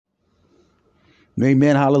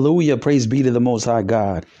Amen. Hallelujah. Praise be to the Most High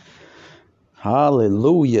God.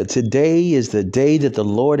 Hallelujah. Today is the day that the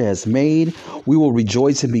Lord has made. We will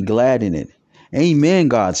rejoice and be glad in it. Amen,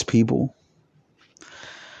 God's people.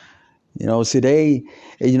 Today,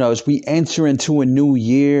 as we enter into a new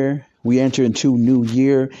year, we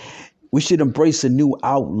should embrace a new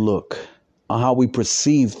outlook on how we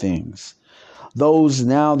perceive things. Those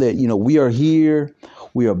now that, we are here,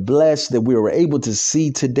 we are blessed that we are able to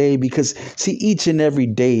see today because, see, each and every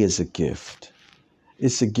day is a gift.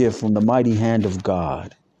 It's a gift from the mighty hand of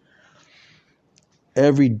God.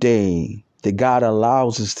 Every day that God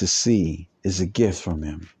allows us to see is a gift from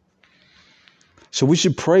him. So we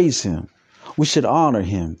should praise him. We should honor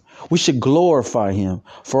him. We should glorify him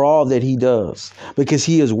for all that he does because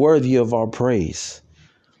he is worthy of our praise.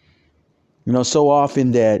 So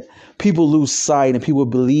often that people lose sight and people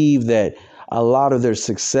believe that a lot of their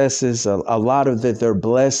successes, a lot of their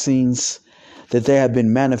blessings, that they have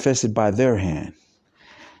been manifested by their hand.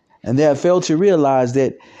 And they have failed to realize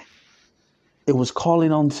that it was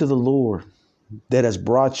calling on to the Lord that has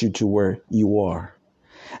brought you to where you are.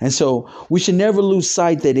 And so we should never lose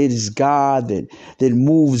sight that it is God that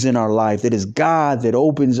moves in our life, that is God that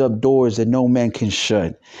opens up doors that no man can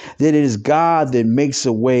shut, that it is God that makes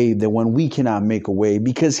a way that when we cannot make a way,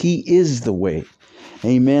 because he is the way.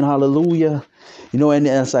 Amen. Hallelujah. And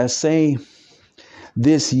as I say,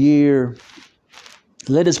 this year,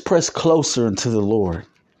 let us press closer into the Lord.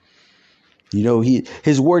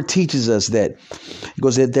 His word teaches us that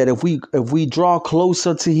if we draw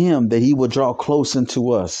closer to him, that he will draw closer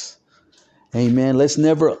to us. Amen. Let's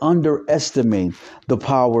never underestimate the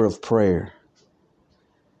power of prayer.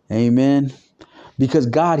 Amen. Because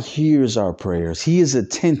God hears our prayers. He is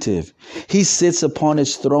attentive. He sits upon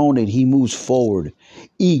his throne and he moves forward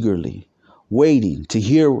eagerly, waiting to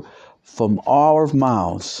hear from our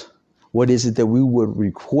mouths what is it that we would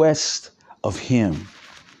request of him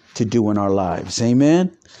to do in our lives.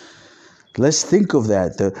 Amen. Let's think of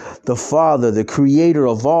that. The Father, the creator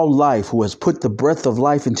of all life, who has put the breath of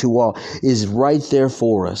life into all, is right there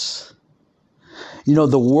for us.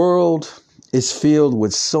 The world is filled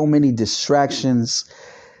with so many distractions.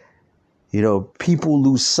 People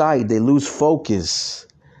lose sight. They lose focus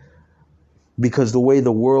because the way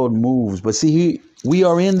the world moves. But see, we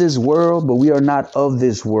are in this world, but we are not of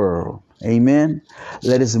this world. Amen.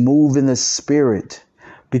 Let us move in the spirit,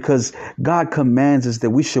 because God commands us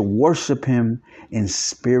that we should worship him in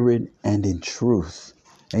spirit and in truth.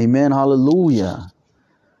 Amen. Hallelujah.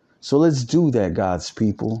 So let's do that, God's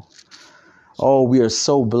people. Oh, we are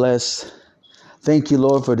so blessed. Thank you,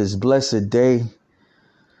 Lord, for this blessed day.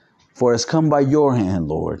 For it's come by your hand,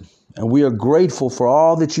 Lord. And we are grateful for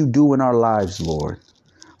all that you do in our lives, Lord.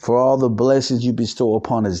 For all the blessings you bestow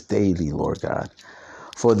upon us daily, Lord God.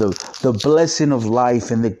 For the blessing of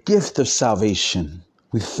life and the gift of salvation.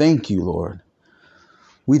 We thank you, Lord.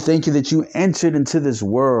 We thank you that you entered into this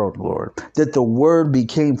world, Lord, that the word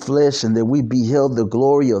became flesh and that we beheld the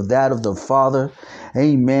glory of that of the Father.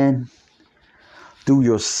 Amen. Through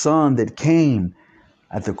your Son that came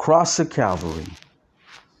at the cross of Calvary,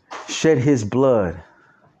 shed his blood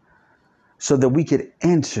so that we could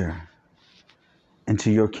enter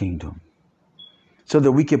into your kingdom, so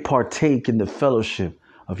that we could partake in the fellowship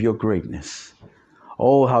of your greatness.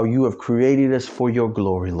 Oh, how you have created us for your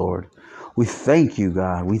glory, Lord. We thank you,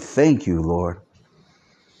 God. We thank you, Lord.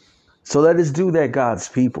 So let us do that, God's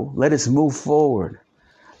people. Let us move forward.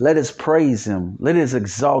 Let us praise him. Let us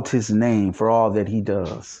exalt his name for all that he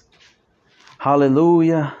does.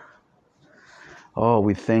 Hallelujah. Oh,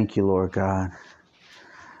 we thank you, Lord God.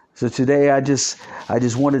 So today I just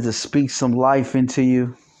wanted to speak some life into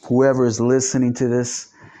you, whoever is listening to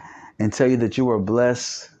this, and tell you that you are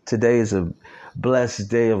blessed. Today is a blessed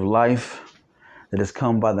day of life that has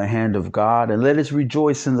come by the hand of God. And let us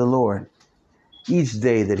rejoice in the Lord each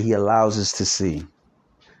day that he allows us to see.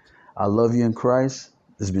 I love you in Christ.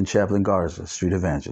 This has been Chaplain Garza, Street Evangelist.